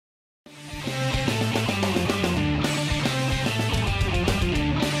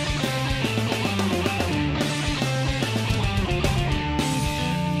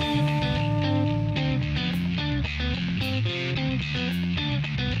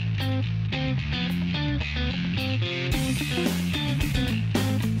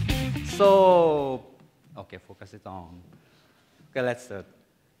So, okay, focus it on. Okay, let's start.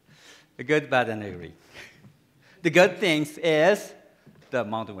 The good, bad, and ugly. The good things is the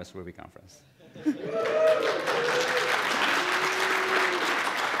MountainWest Ruby Conference.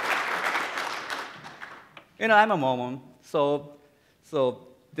 I'm a Mormon, so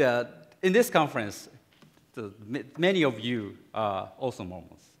in this conference, many of you are also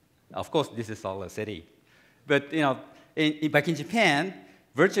Mormons. Of course, this is Salt Lake City, but back in Japan,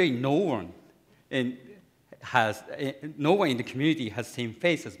 virtually no one in the community has the same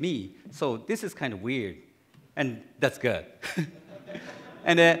faith as me. So this is kind of weird, and that's good.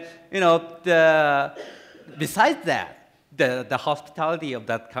 And besides that, the hospitality of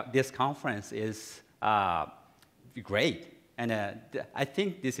this conference is great, and I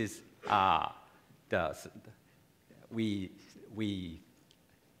think this is we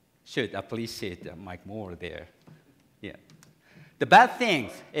should appreciate Mike more there. Yeah. The bad thing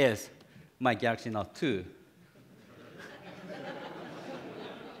is my Galaxy Note 2.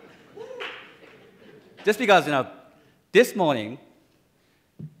 Just because this morning,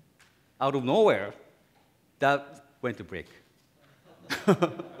 out of nowhere, that went to break.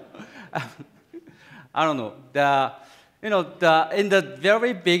 I don't know. In the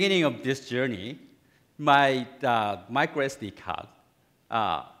very beginning of this journey, my micro SD card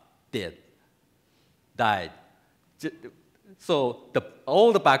died. So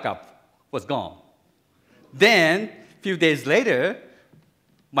all the backup was gone. Then, a few days later,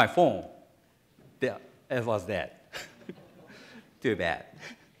 my phone, it was dead. Too bad.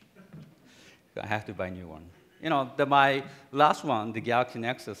 I have to buy a new one. My last one, the Galaxy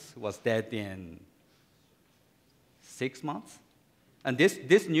Nexus, was dead in 6 months. And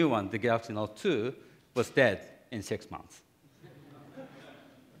this new one, the Galaxy Note 2, was dead in 6 months.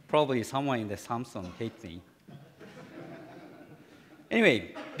 Probably someone in the Samsung hates me.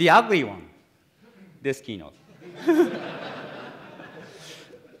 Anyway, the ugly one, this keynote.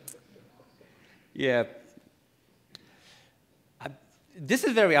 Yeah. This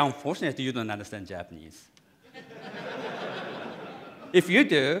is very unfortunate you don't understand Japanese. If you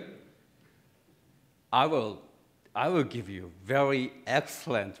do, I will give you a very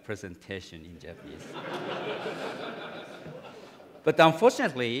excellent presentation in Japanese. But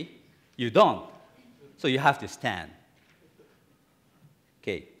unfortunately, you don't. So you have to stand.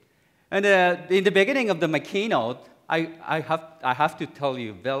 Okay. And in the beginning of my keynote, I have to tell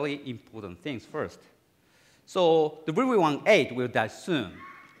you very important things first. So the Ruby 1.8 will die soon,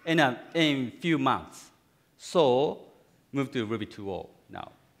 in a few months. So move to Ruby 2.0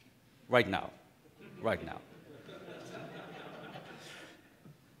 now, right now.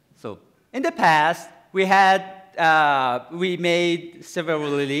 So in the past, we made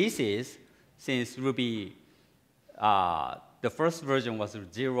several releases since Ruby. The first version was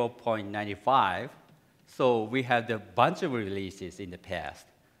 0.95. So we had a bunch of releases in the past.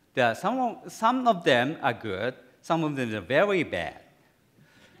 Some of them are good. Some of them are very bad.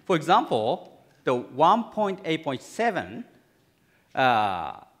 For example, the 1.8.7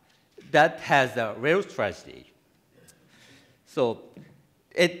 that has a Rails tragedy. So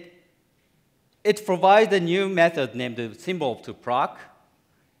it provides a new method named the symbol to proc,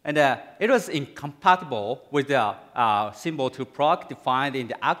 and it was incompatible with the symbol to proc defined in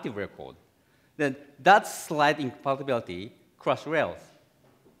the active record. Then that slight incompatibility crushed Rails.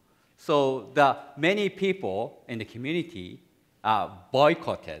 So many people in the community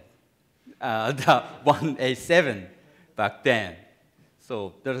boycotted the 1.8.7 back then.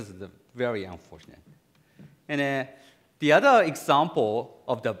 So that is very unfortunate. And the other example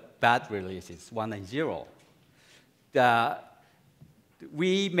of the bad release is 1.9.0.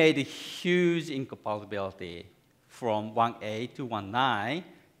 We made a huge incompatibility from 1.8 to 1.9.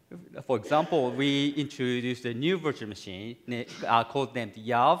 For example, we introduced a new virtual machine codenamed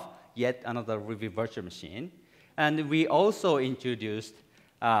YAV, yet another Ruby virtual machine. And we also introduced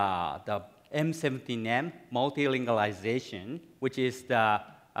the M17M multilingualization, which is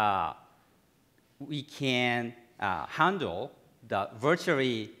we can handle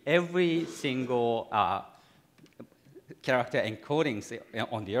virtually every single character encodings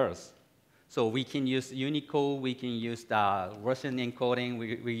on the Earth. So we can use Unicode, we can use the Russian encoding,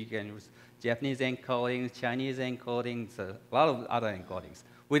 we can use Japanese encoding, Chinese encodings, a lot of other encodings,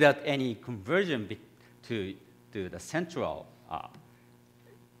 without any conversion to the central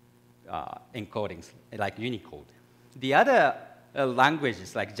encodings, like Unicode. The other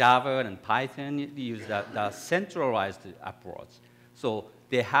languages, like Java and Python, use the centralized approach. So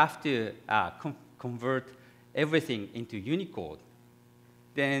they have to convert everything into Unicode.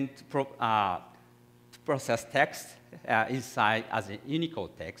 Then to process text inside as a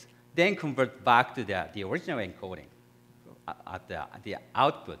Unicode text, then convert back to the original encoding at the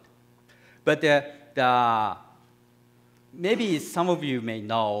output. But maybe some of you may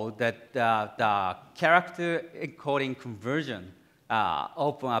know that the character encoding conversion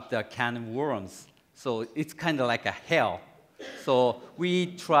open up the can of worms. So it's kind of like a hell. So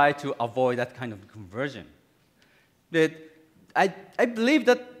we try to avoid that kind of conversion. But I believe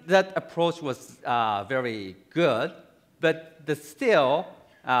that approach was very good, but still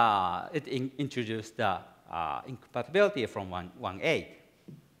it introduced the incompatibility from 1.8.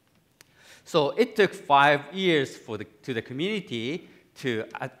 So it took 5 years for to the community to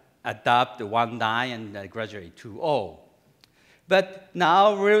adopt the 1.9 and gradually 2.0. But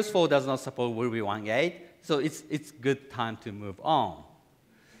now Rails 4 does not support Ruby 1.8, so it's good time to move on.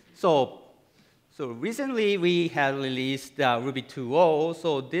 So recently we have released Ruby 2.0.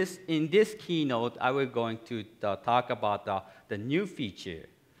 So in this keynote, I will going to talk about the new feature.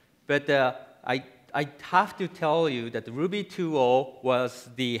 But I have to tell you that Ruby 2.0 was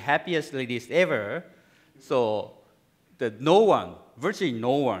the happiest release ever. So virtually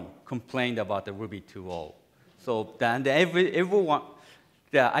no one complained about the Ruby 2.0. So then everyone,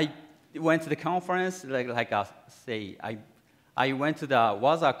 I went to the conference, I went to the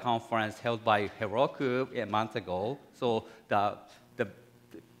Waza conference held by Heroku a month ago. So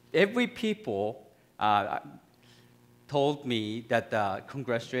every people told me that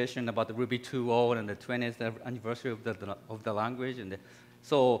congratulations about the Ruby 2.0 and the 20th anniversary of the language. And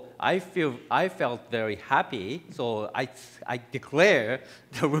so I felt very happy. So I declare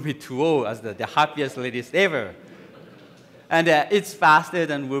the Ruby 2.0 as the happiest release ever. And it's faster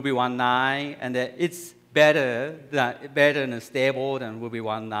than Ruby 1.9, and it's better and stable than Ruby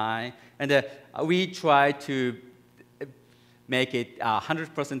 1.9. And we try to make it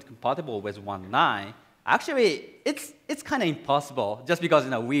 100% compatible with 1.9. Actually, it's kind of impossible, just because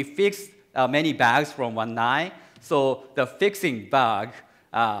we fixed many bugs from 1.9. So the fixing bug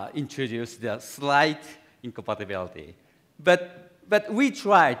introduced the slight incompatibility. But we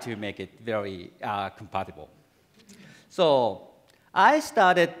try to make it very compatible. So I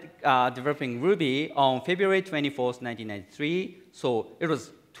started developing Ruby on February 24th, 1993. So it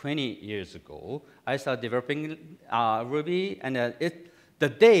was 20 years ago. I started developing Ruby, and the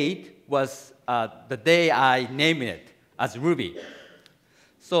date was the day I named it as Ruby.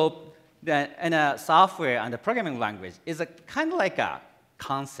 So software and the programming language is kind of like a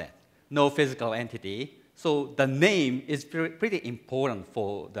concept, no physical entity. So the name is pretty important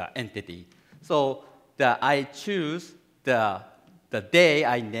for the entity. So I choose the day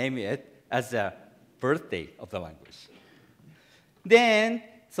I name it as the birthday of the language. Then,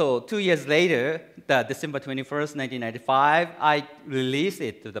 so 2 years later, December 21st, 1995, I released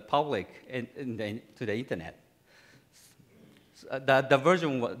it to the public to the internet. The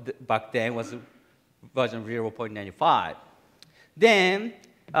version back then was version 0.95. Then,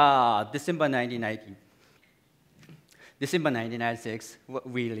 December 1996,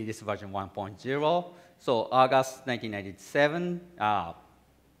 we released version 1.0. So August 1997,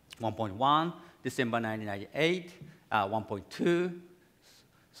 1.1. December 1998, 1.2.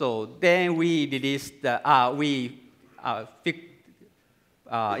 So then we released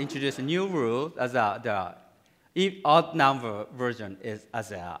introduced a new rule as the odd number version is as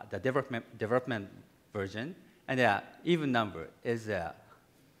the development version, and the even number is a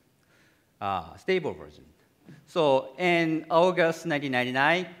stable version. So in August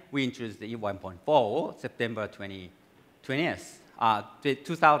 1999, we introduced the 1.4. September 2000,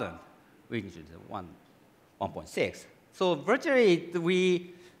 we introduced 1.6. So virtually,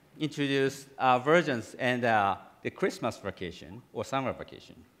 we introduced versions and the Christmas vacation or summer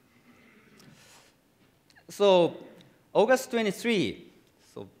vacation. So August 23,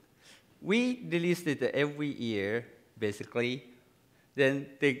 so we released it every year, basically. Then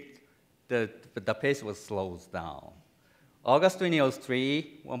the pace was slowed down. August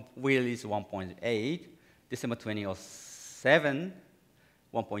 2003, we released 1.8. December 2007,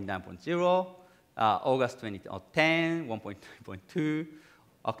 1.9.0. August 2010, 1.9.2.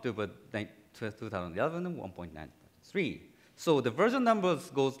 October 2011, 1.9.3. So the version numbers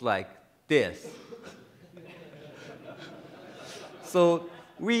goes like this. So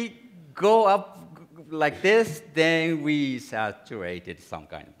we go up like this, then we saturated some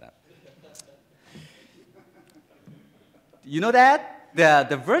kind of that. You know that?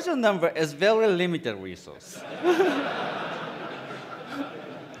 The version number is very limited resource.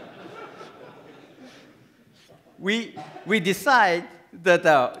 we decide that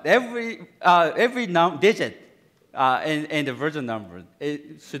every digit in the version number,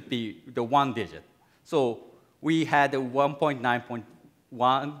 it should be the one digit. So we had 1.9.1,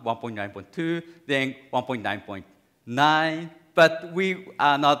 1.9.2, then 1.9.9, but we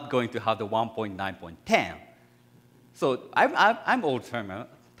are not going to have the 1.9.10. So I'm old timer,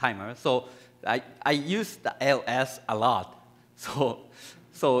 so I use the LS a lot. So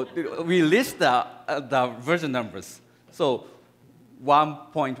we list the version numbers. So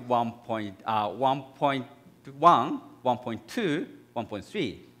 1.1, 1.1, 1.2,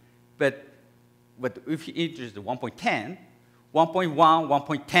 1.3. But if you introduce the 1.10, 1.1,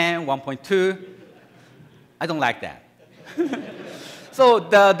 1.10, 1.2, I don't like that. So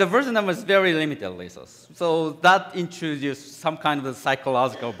the version number is very limited, so that introduced some kind of a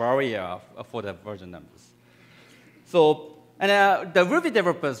psychological barrier for the version numbers. So, and the Ruby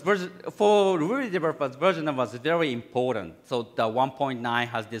developers version number is very important. So the 1.9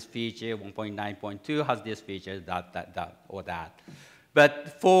 has this feature, 1.9.2 has this feature, that, or that.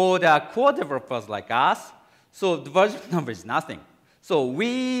 But for the core developers like us, so the version number is nothing. So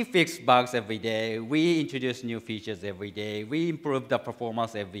we fix bugs every day. We introduce new features every day. We improve the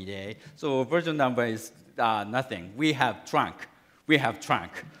performance every day. So version number is nothing. We have trunk. We have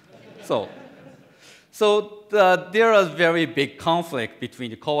trunk. So there is very big conflict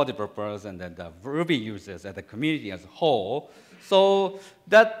between the core developers and then the Ruby users and the community as a whole. So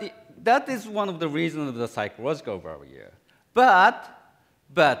that is one of the reasons of the psychological barrier. But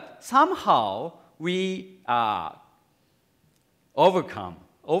somehow we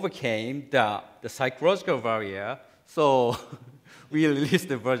overcame the psychological barrier, so we released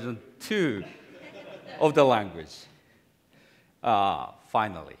the version 2 of the language,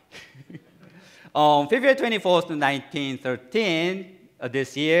 finally. On February 24th, 1913,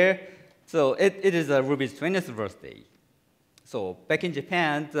 this year, so it is Ruby's 20th birthday. So back in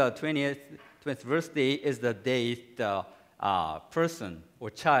Japan, the 20th birthday is the day the person or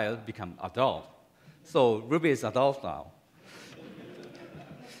child become adult. So Ruby is adult now.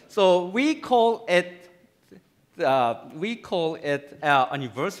 So we call it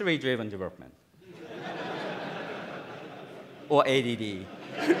anniversary-driven development, or ADD.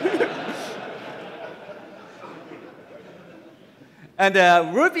 And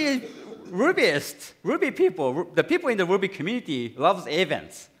Ruby people, the people in the Ruby community loves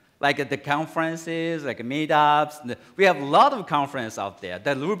events, like the conferences, like meetups. We have a lot of conferences out there.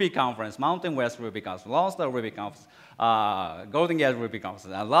 The Ruby conference, MountainWest RubyConf, Lone Star RubyConf, Golden Gate RubyConf,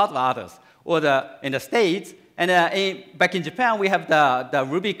 and a lot of others. Or in the States, and back in Japan, we have the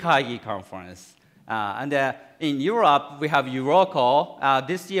RubyKagi conference. And in Europe, we have Euroko.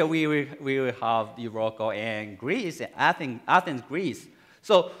 This year, we will have Euroko in Greece, Athens, Greece.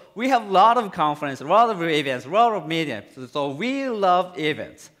 So we have a lot of conferences, a lot of events, a lot of meetups. So we love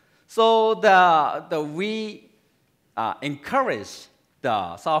events. So we encourage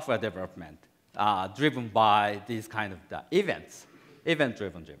the software development driven by these kind of events,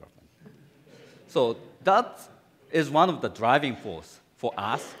 event-driven development. So that is one of the driving force for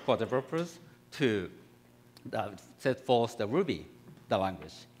us, for developers, to set forth the Ruby, the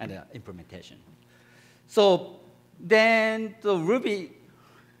language, and the implementation. So then the Ruby,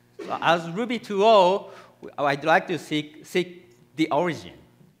 as Ruby 2.0, I'd like to seek the origin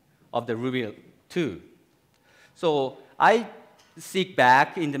of the Ruby 2. So I seek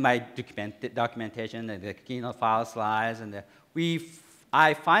back into my documentation and the keynote file slides, and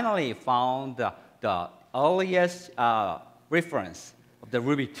I finally found the earliest reference of the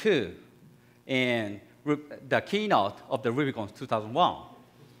Ruby 2 in the keynote of the RubyConf 2001.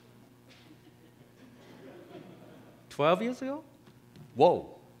 12 years ago?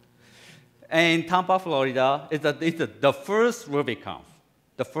 Whoa. In Tampa, Florida, it's the first RubyConf.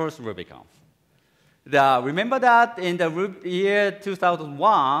 The first RubyConf. Remember that in the year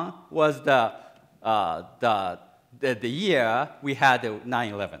 2001 was the year we had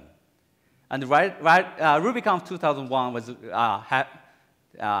 9/11. And RubyConf 2001 was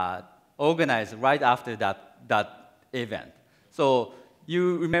organized right after that event. So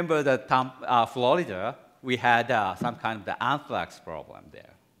you remember that Florida, we had some kind of the anthrax problem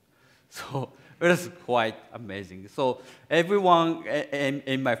there. So it was quite amazing. So everyone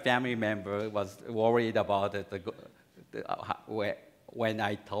in my family member was worried about it when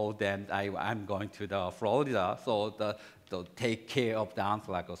I told them I'm going to the Florida, so to take care of the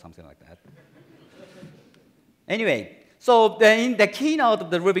anthrax or something like that. Anyway, so in the keynote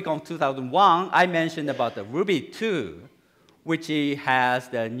of the RubyConf 2001, I mentioned about the Ruby 2, which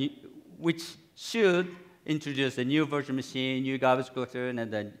should introduce a new virtual machine, new garbage collector,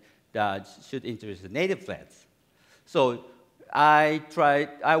 and then should introduce the native threads. So I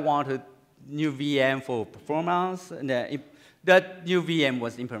wanted new VM for performance, and that new VM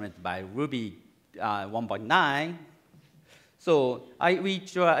was implemented by Ruby 1.9. So we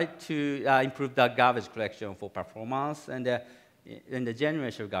try to improve the garbage collection for performance and the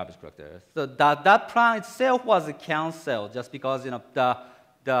generation of garbage collectors. So that plan itself was canceled just because the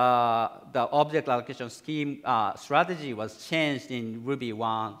object allocation scheme strategy was changed in Ruby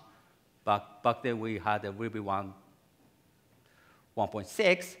 1. Back then we had a Ruby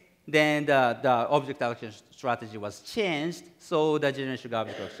 1.6. Then the object allocation strategy was changed, so the generation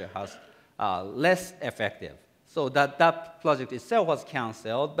garbage collection has less effective. So that project itself was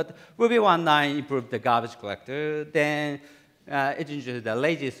canceled, but Ruby 1.9 improved the garbage collector. Then it introduced the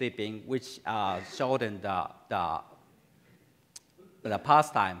lazy sweeping, which shortened the pass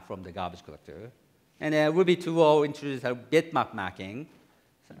time from the garbage collector. And Ruby 2.0 introduced a bitmap marking,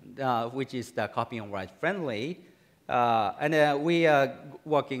 which is the copy and write friendly. And we are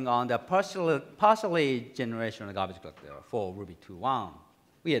working on the partially generational garbage collector for Ruby 2.1.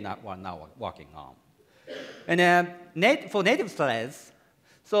 We are now working on. And for native threads,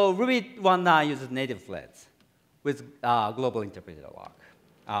 so Ruby 1.9 uses native threads with global interpreter lock.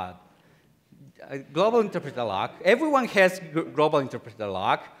 Global interpreter lock, everyone has global interpreter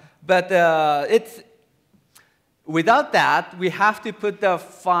lock, but without that, we have to put the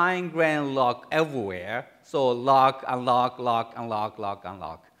fine-grained lock everywhere. So lock, unlock, lock, unlock, lock,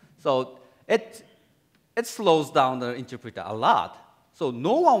 unlock. So it slows down the interpreter a lot. So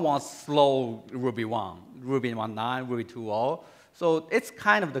no one wants slow Ruby 1, Ruby 1.9, Ruby 2.0. So it's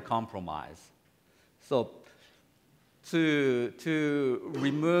kind of the compromise. So to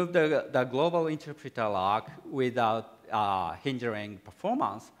remove the global interpreter lock without hindering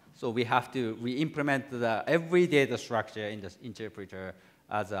performance, so we have to re-implement every data structure in the interpreter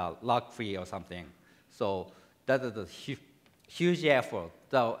as a lock-free or something. So that is a huge effort.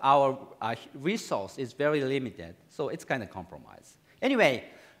 So our resource is very limited, so it's kind of compromise. Anyway,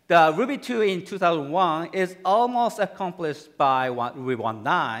 the Ruby 2 in 2001 is almost accomplished by Ruby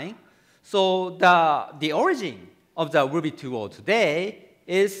 1.9. So the origin of the Ruby 2.0 today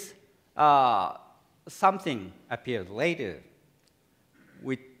is something appeared later,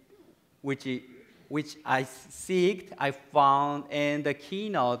 which I found in the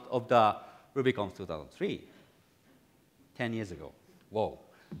keynote of the RubyConf 2003, 10 years ago. Whoa.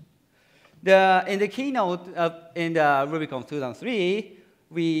 In the keynote in the RubyConf 2003,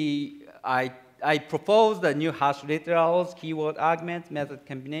 I proposed the new hash literals, keyword argument, method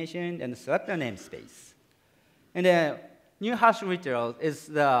combination, and selector namespace. And the new hash literal is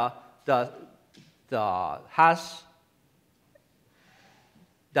the hash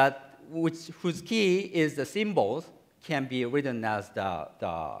whose key is the symbols can be written as the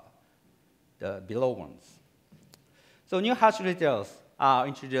below ones. So new hash literals are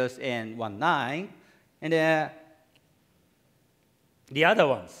introduced in 1.9, and the other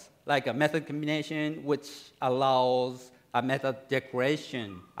ones, like a method combination, which allows a method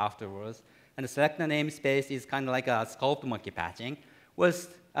declaration afterwards, and the selector namespace is kind of like a scoped monkey patching,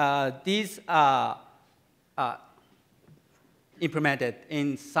 these are implemented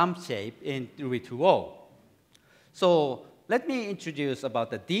in some shape in Ruby 2.0. So let me introduce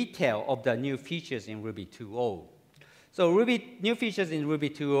about the detail of the new features in Ruby 2.0. So new features in Ruby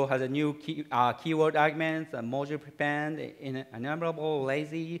 2.0 has a new keyword arguments, a module prepend, enumerable,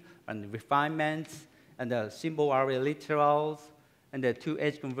 lazy, and refinements, and the symbol array literals, and the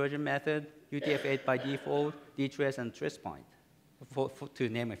two-edge conversion method, UTF-8 by default, dtrace, and trace point, to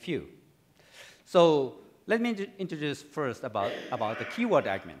name a few. So let me introduce first about the keyword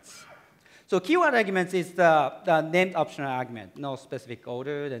arguments. So keyword arguments is the named optional argument, no specific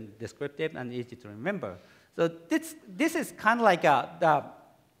order, and descriptive, and easy to remember. So this is kind of like the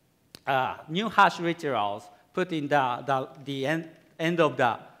new hash literals put in the end of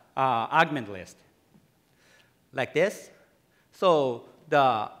the argument list, like this. So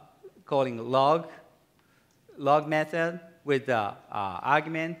the calling log method with the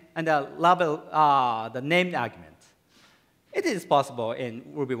argument and the label, the named argument. It is possible in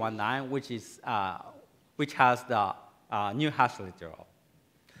Ruby 1.9, which has the new hash literal.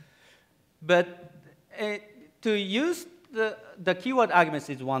 But to use the keyword arguments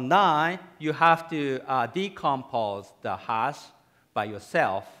in 1.9, you have to decompose the hash by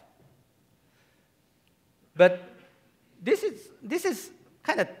yourself. But this is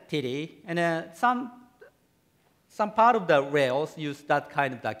kind of titty, and some part of the Rails use that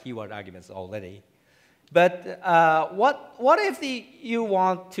kind of the keyword arguments already. But what if you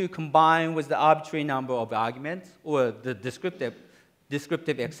want to combine with the arbitrary number of arguments, or the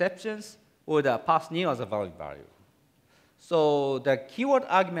descriptive exceptions, or the pass new as a valid value? So the keyword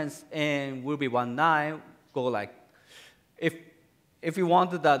arguments in Ruby 1.9 go like, if if you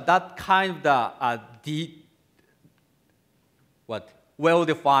want that kind of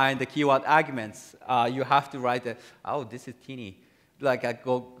well-defined keyword arguments, you have to write oh, this is teeny. Like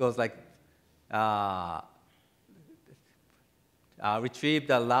goes like retrieve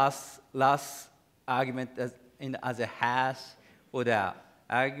the last argument as a hash for the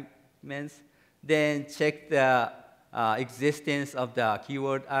arguments, then check the existence of the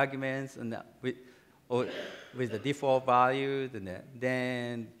keyword arguments and with the default values, and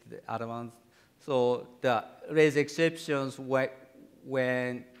then the other ones. So the raise exceptions when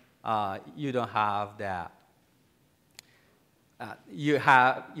you don't have the you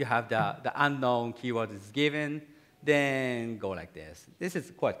have the unknown keyword is given, then go like this. This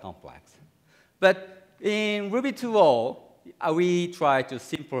is quite complex. But in Ruby 2.0, we try to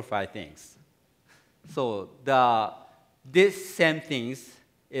simplify things. So this same things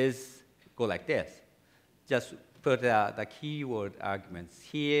go like this. Just put the keyword arguments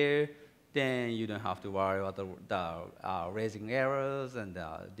here, then you don't have to worry about the raising errors and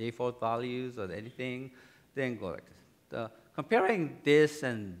the default values or anything. Then go like this. Comparing this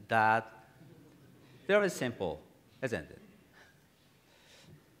and that, very simple, isn't it?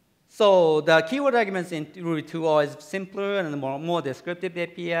 So the keyword arguments in Ruby 2.0 is simpler and more descriptive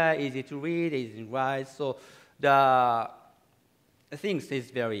API, easy to read, easy to write. So the things is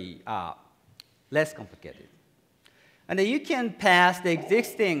very less complicated. And then you can pass the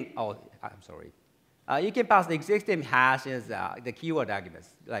existing, you can pass the existing hashes, the keyword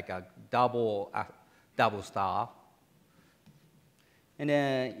arguments, like a double star. And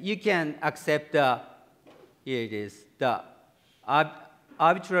then you can accept here it is, the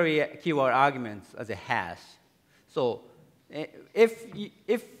arbitrary keyword arguments as a hash. So if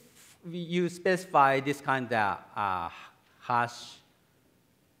you specify this kind of hash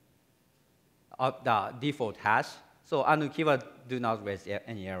of the default hash, so unknown keyword do not raise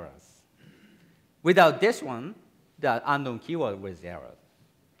any errors. Without this one, the unknown keyword raises errors.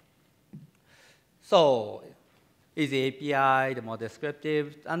 So easy API, the more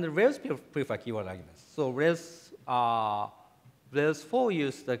descriptive, and the Rails prefer keyword arguments. So Rails 4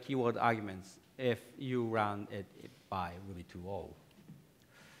 use the keyword arguments if you run it by Ruby 2.0.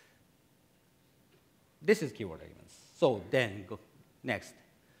 This is keyword arguments. So then go next.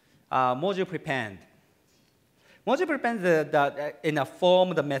 Module prepend. Module prepend is in a form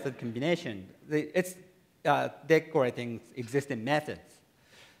of the method combination. It's decorating existing methods.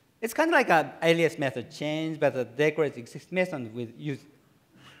 It's kind of like an alias method change, but the decorate existing method with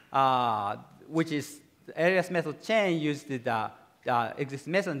which is the alias method change used the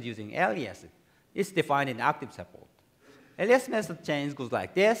existing method using alias. It's defined in active support. Alias method change goes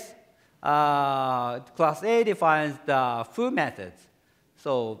like this. Class A defines the foo methods.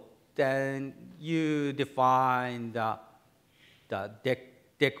 So then you define the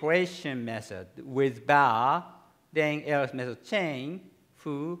decoration method with bar, then alias method chain,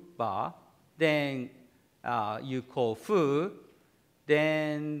 foo bar, then you call foo,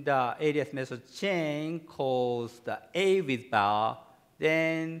 then the alias method chain calls the A with bar,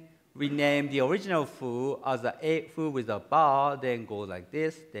 then rename the original foo as the A foo with a bar, then go like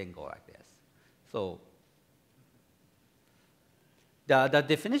this, then go like this. So the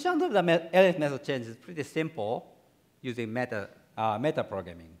definition of the alias method change is pretty simple using meta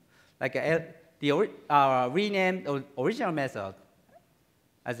programming. Like rename the original method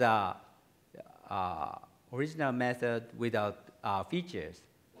as a original method without features.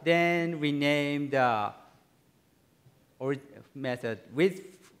 Then rename the method with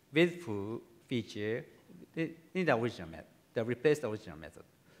foo feature in the original method, replace the original method.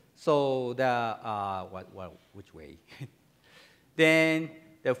 So which way? Then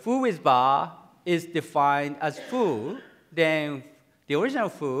the foo with bar is defined as foo. Then the original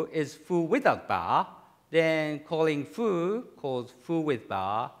foo is foo without bar. Then calling foo calls foo with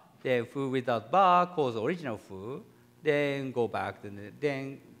bar. Then foo without bar calls original foo. Then go back.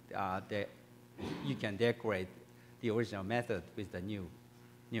 Then you can decorate the original method with the new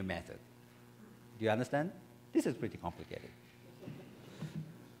method. Do you understand? This is pretty complicated.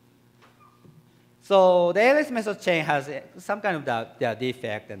 So the alias method chain has some kind of the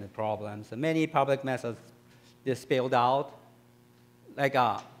defect and the problems. Many public methods are spelled out, like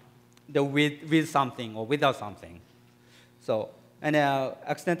the with something or without something. So and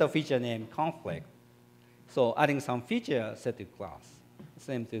accidental feature name conflict. So adding some feature set to class,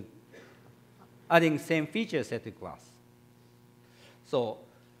 adding same feature set to class. So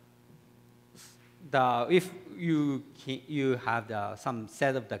if you have some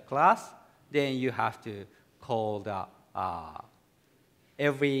set of the class, then you have to call the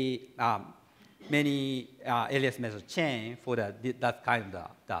every many alias method chain for that kind of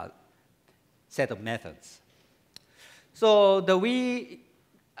the set of methods. So we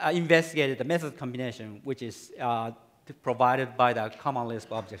investigated the method combination, which is provided by the common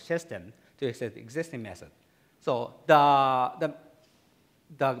Lisp object system to access the existing method. So the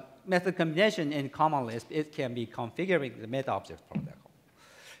method combination in common Lisp, it can be configuring the meta object protocol.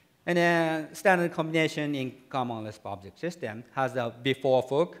 And then standard combination in common Lisp object system has the before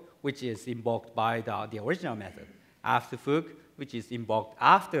hook, which is invoked by the original method, after hook, which is invoked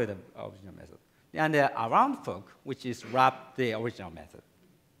after the original method, and the around hook, which is wrap the original method.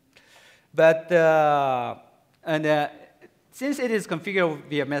 But since it is configured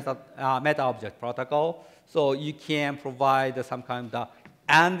via meta object protocol, so you can provide some kind of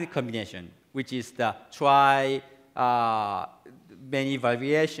AND combination, which is the try many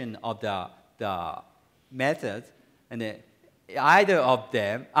variation of the methods, and either of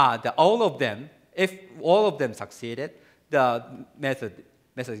them, all of them, if all of them succeeded, the method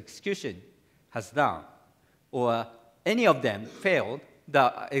execution has done, or any of them failed,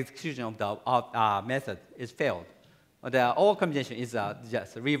 the execution of the method is failed. The all combination is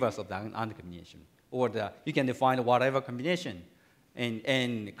just the reverse of the AND combination, or you can define whatever combination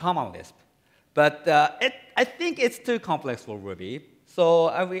in common Lisp. But I think it's too complex for Ruby, so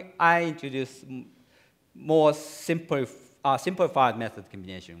I introduced more simplified method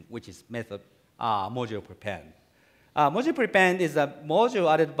combination, which is method module prepend. Module prepend is a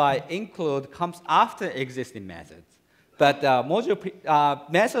module added by include, comes after existing methods. But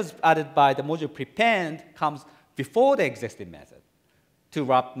methods added by the module prepend comes before the existing method to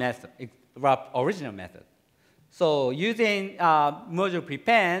wrap original method. So using module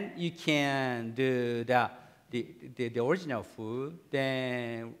prepend, you can do the original food,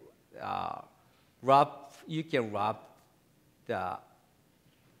 then you can wrap the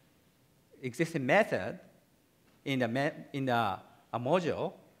existing method in a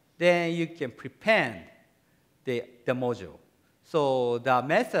module, then you can prepend the module. So the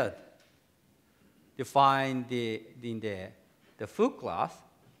method defined in the food class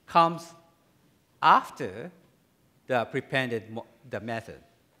comes after the prepended method.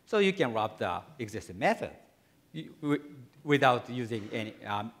 So you can wrap the existing method without using any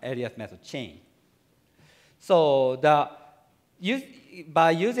alias method chain. So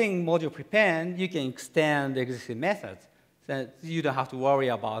by using module prepend, you can extend the existing methods. So you don't have to worry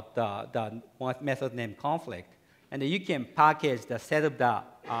about the method name conflict. And you can package the set of the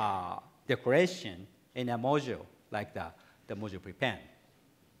declaration in a module, like the module prepended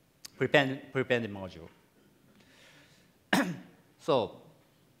module. So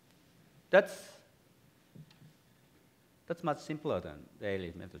that's much simpler than the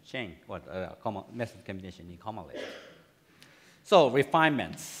alias method chain or common method combination in common Lisp. So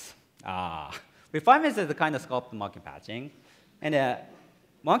refinements. Refinements is the kind of scope of monkey patching, and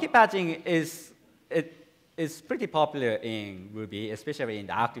monkey patching is pretty popular in Ruby, especially in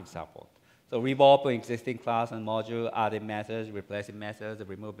the active support. So revolve existing class and module, adding methods, replacing methods,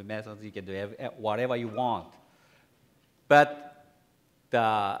 removing methods. You can do whatever you want. But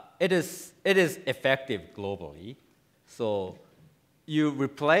it is effective globally. So you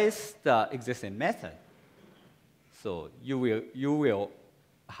replace the existing method. So you will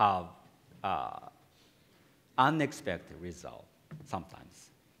have unexpected result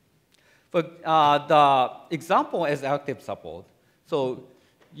sometimes. For the example is active support. So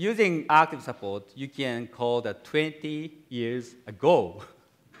using active support, you can call the 20 years ago.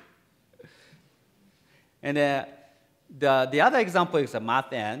 And the other example is a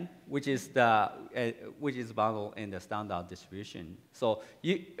Matz, which is bundled in the standard distribution. So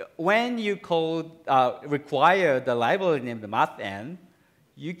when you require the library named Matz,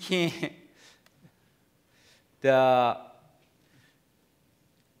 you can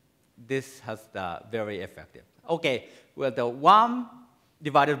this has the very effective. Okay, well the 1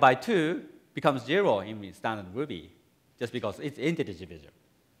 divided by 2 becomes 0 in standard Ruby, just because it's integer division.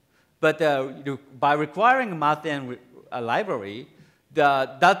 But by requiring Matz library,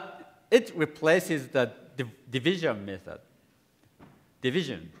 it replaces the division method.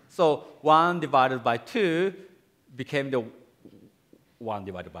 Division. So 1 divided by 2 became the 1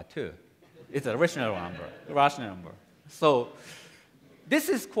 divided by 2. It's a rational number. So this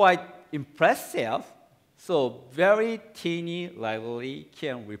is quite impressive. So very teeny library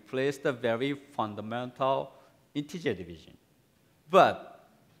can replace the very fundamental integer division. But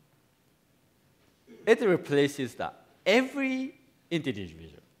it replaces every integer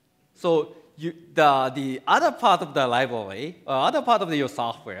division. So the other part of the library, or other part of your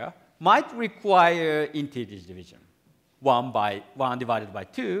software, might require integer division. 1 divided by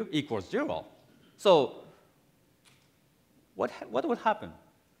 2 equals 0. So what would happen?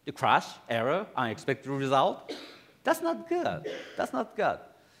 The crash, error, unexpected result? That's not good. That's not good.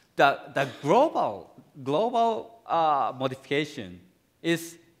 The global modification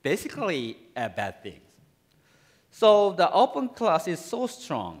is basically a bad thing. So the open class is so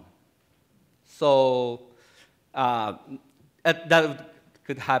strong. So that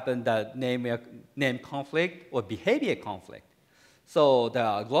could happen, the name conflict or behavior conflict. So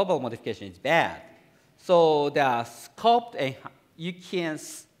the global modification is bad. So the scope,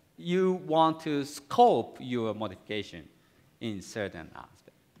 you want to scope your modification in certain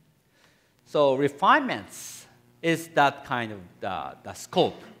aspect. So refinements is that kind of the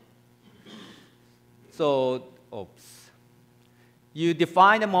scope. So, you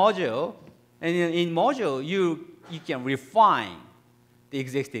define a module, and in module, you can refine the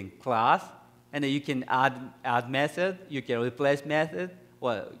existing class, and then you can add method, you can replace method,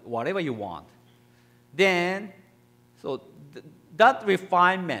 or whatever you want. Then, so that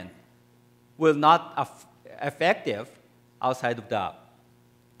refinement will not effective outside of the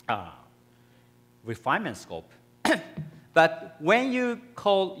refinement scope. But when you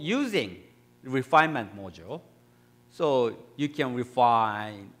call using refinement module, so you can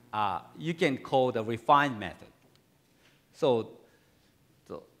refine, you can call the refine method. So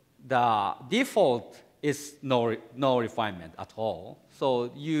the default is no refinement at all.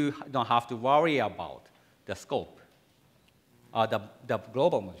 So you don't have to worry about the scope, the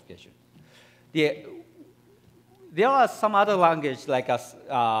global modification. There are some other language like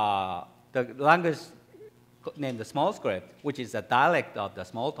the language named the small script, which is a dialect of the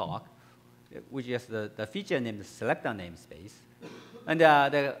small talk, which is the feature named the selector namespace. And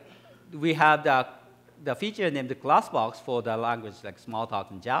we have the feature named the class box for the language like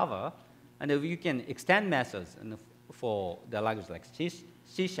Smalltalk in Java. And you can extend methods for the language like C#.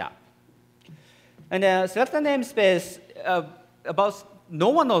 And selector namespace, no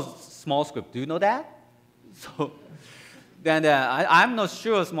one knows small script. Do you know that? So then I'm not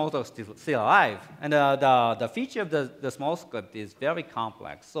sure Smalltalk is still alive. And the feature of the small script is very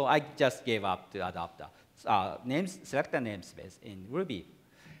complex. So I just gave up to adopt the selector namespace in Ruby.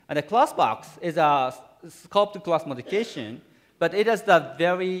 And the class box is a scope to class modification, but it has the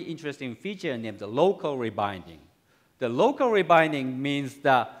very interesting feature named the local rebinding. The local rebinding means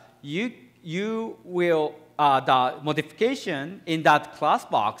that you will, the modification in that class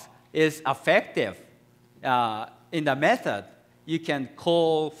box is effective in the method. You can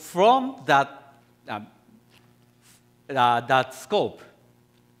call from that, that scope.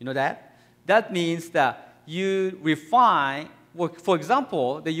 You know that? That means that you refine, for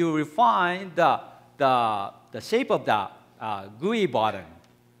example, that you refine the shape of the GUI button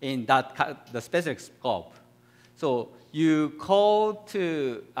in the specific scope. So you call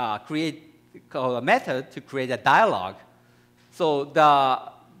a method to create a dialog. So the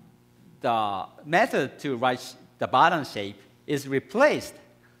method to write the button shape is replaced.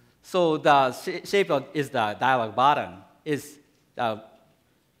 So the shape is the dialog button is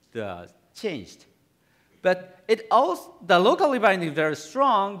changed. But the local rebinding is very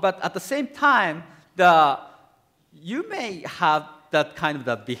strong, but at the same time, you may have that kind of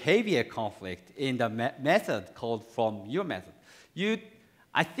the behavior conflict in the method called from your method.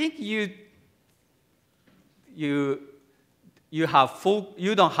 I think you don't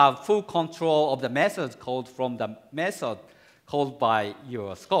have full control of the method called from the method called by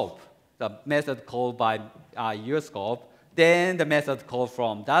your scope. The method called by your scope, then the method called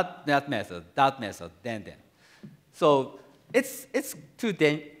from that method, then. So it's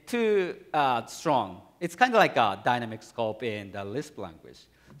too strong. It's kind of like a dynamic scope in the Lisp language.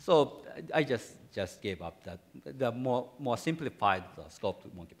 So I just gave up the more simplified scope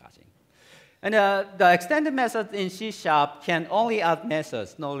monkey patching. And the extended method in C# can only add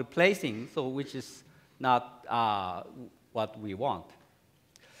methods, no replacing, so which is not what we want.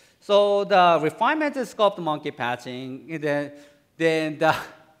 So the refinement is scoped monkey patching. Then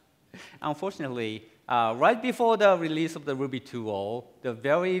unfortunately, right before the release of the Ruby 2.0, the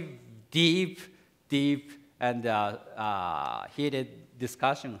very deep and heated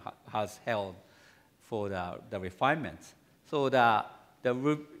discussion has held for the refinements. So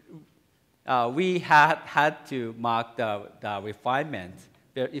we had to mark the refinement,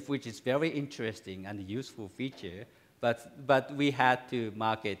 which is very interesting and useful feature, but we had to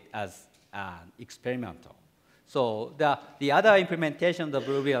mark it as experimental. So the other implementation of the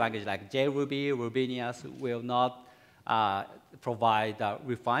Ruby language, like JRuby, Rubinius, will not provide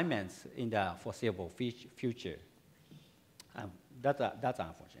refinements in the foreseeable future. That's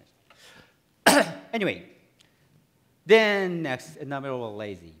unfortunate. Anyway, then next, number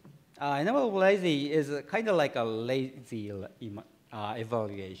lazy. enumerable lazy is kind of like a lazy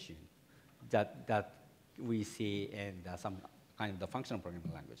evaluation that we see in some kind of the functional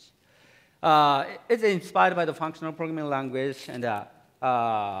programming language. It's inspired by the functional programming language, and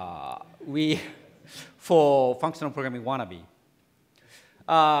we, for functional programming wannabe,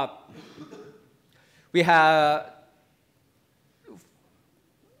 we have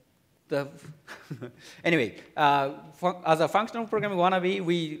the anyway, as a functional programming wannabe,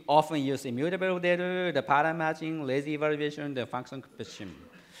 we often use immutable data, the pattern matching, lazy evaluation, the function competition.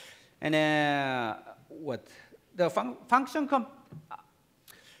 And what the function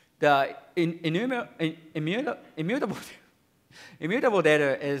immutable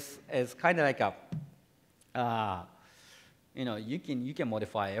data is kind of like a you can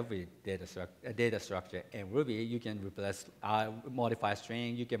modify every data structure in Ruby. You can replace modify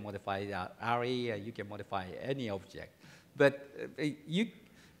string. You can modify the array. You can modify any object, but you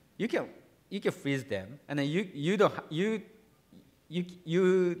can freeze them, and then you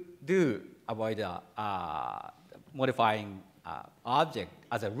do avoid modifying object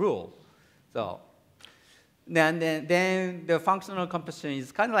as a rule. So then the functional composition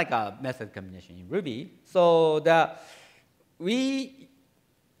is kind of like a method combination in Ruby. So we,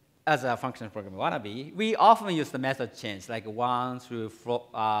 as a functional programming wannabe, we often use the method change, like 1 through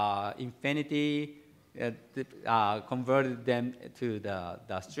infinity, converted them to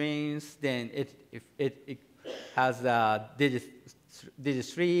the strings. Then it has digit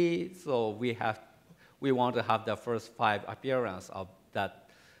 3, so we want to have the first 5 appearance of that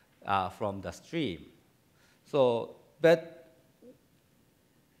from the stream. So, but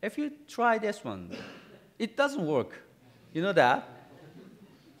if you try this one, it doesn't work. You know that?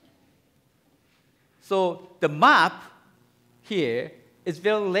 So the map here is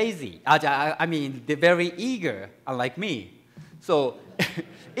very lazy. I mean, they're very eager, unlike me. So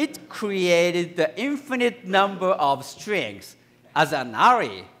it created the infinite number of strings as an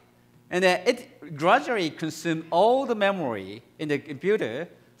array. And then it gradually consumed all the memory in the computer,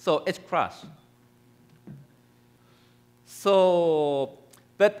 so it crashed. So,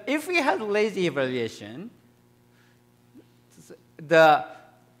 but if we had lazy evaluation,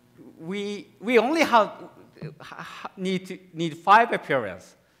 we only need 5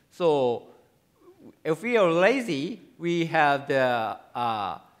 appearance. So if we are lazy, we have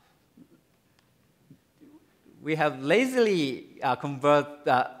lazily convert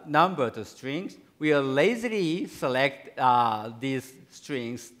the number to strings. We will lazily select these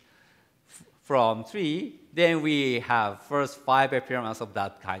strings from 3. Then we have first 5 appearance of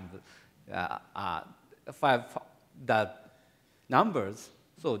that kind of that numbers.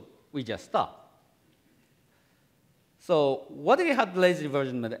 So we just stop. So what do we have the lazy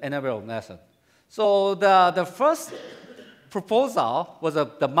version of the enable method? So the first proposal was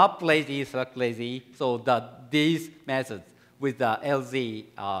the map lazy, select lazy. So these methods with the LZ,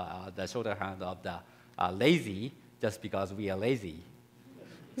 the shorthand of the lazy, just because we are lazy.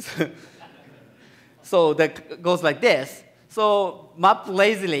 So that goes like this. So map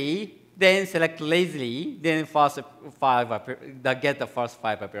lazily, then select lazily, then get the first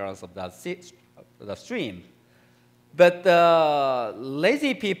 5 appearance of the stream. But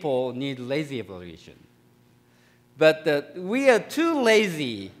lazy people need lazy evaluation. But we are too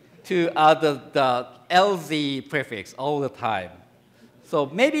lazy to add the LZ prefix all the time. So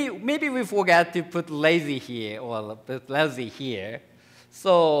maybe we forgot to put lazy here or put lazy here.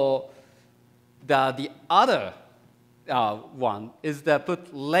 So the other one is to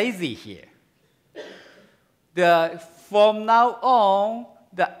put lazy here. From now on,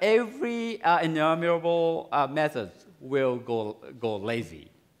 every enumerable method will go lazy.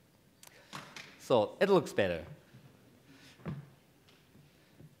 So it looks better.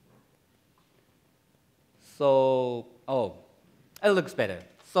 So it looks better.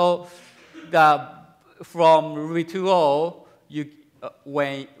 So from Ruby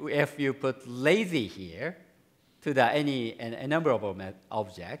 2.0, if you put lazy here to any enumerable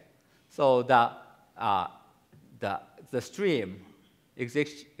object, so the stream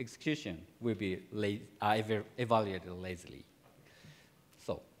execution will be evaluated lazily.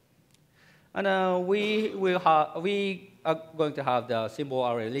 So, and we are going to have the symbol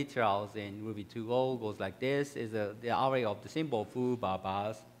array literals in Ruby 2.0. Goes like this: is the array of the symbol foo, bar,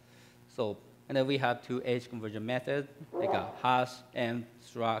 bars. So, and then we have 2H conversion method, like a hash and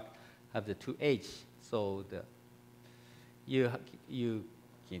struct have the 2H. So you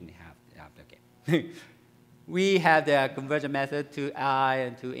can have okay. We have the conversion method to I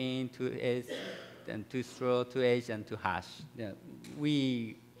and to in, to S, and to throw, to H, and to hash.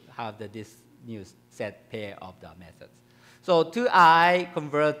 We have this new set pair of the methods. So toI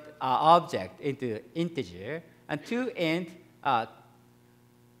convert object into integer, and toInt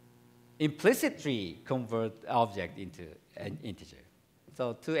implicitly convert object into an integer.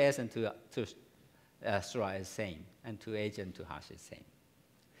 So 2s and 2 str is same, and 2h and 2hash is same.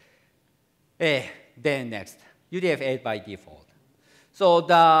 Then next, UTF-8 by default. So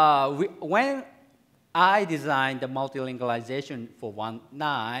when I designed the multilingualization for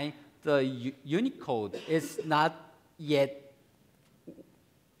 1.9, the Unicode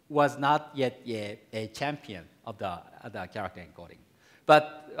was not yet a champion of the character encoding.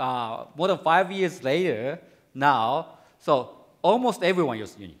 But more than 5 years later, now, so almost everyone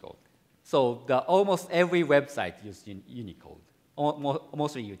uses Unicode. So almost every website uses Unicode,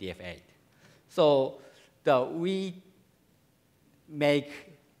 mostly UTF-8. So we make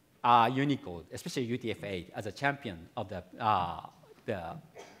Unicode, especially UTF-8, as a champion of the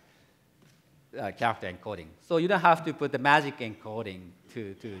character encoding. So you don't have to put the magic encoding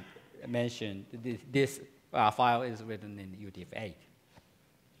to mention this file is written in UTF-8.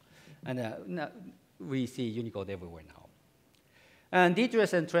 And we see Unicode everywhere now. And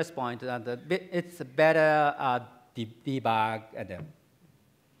dtrace and trace point, it's better debug and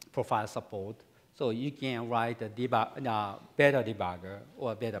profile support. So you can write a better debugger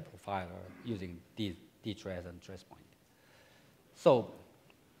or a better profiler using dtrace and trace point. So,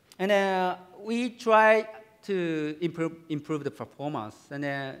 and we try to improve the performance. And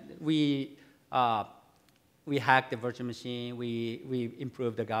we hack the virtual machine. We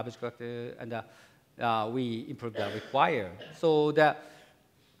improve the garbage collector, and we improve the require. So that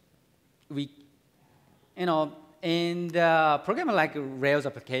we, in the programming like Rails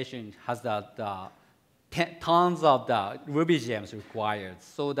application has tons of the Ruby gems required.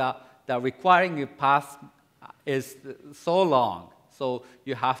 So the requiring path is so long. So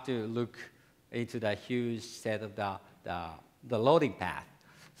you have to look into the huge set of the loading path.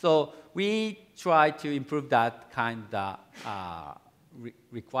 So we try to improve that kind of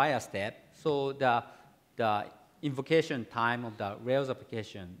require step. So the invocation time of the Rails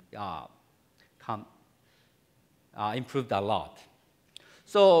application improved a lot.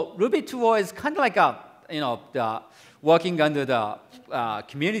 So Ruby 2.0 is kind of like working under the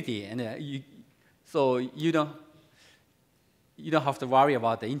community, and so you don't have to worry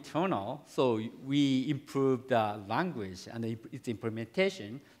about the internal. So we improve the language and its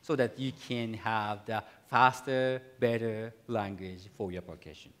implementation so that you can have the faster, better language for your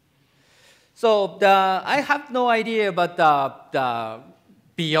application. So I have no idea about the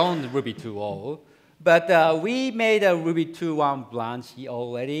beyond Ruby 2.0, but we made a Ruby 2.1 branch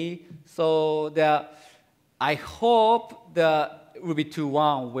already. So I hope the Ruby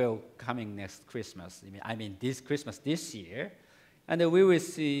 2.1 will coming next Christmas. I mean this Christmas this year, and we will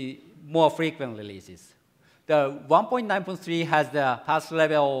see more frequent releases. The 1.9.3 has the patch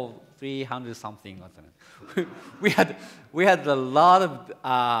level 300 something or something. we had a lot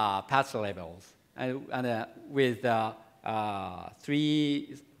of patch levels, and with 2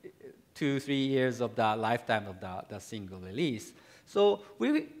 to 3 years of the lifetime of the single release. So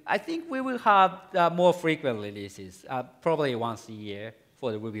I think we will have more frequent releases, probably once a year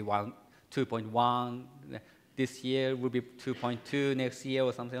for the Ruby 2.1 this year, Ruby 2.2 next year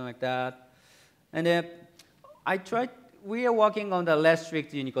or something like that. And we are working on the less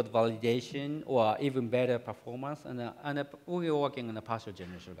strict Unicode validation or even better performance, and we are working on the partial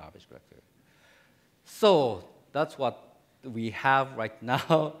generation garbage collector. So that's what we have right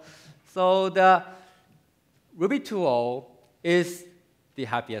now. So the Ruby 2.0 is the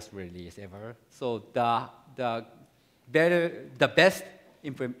happiest release ever. So the best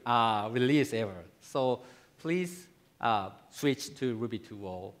release ever. So please switch to Ruby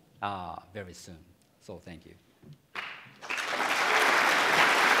 2.0 very soon. So thank you.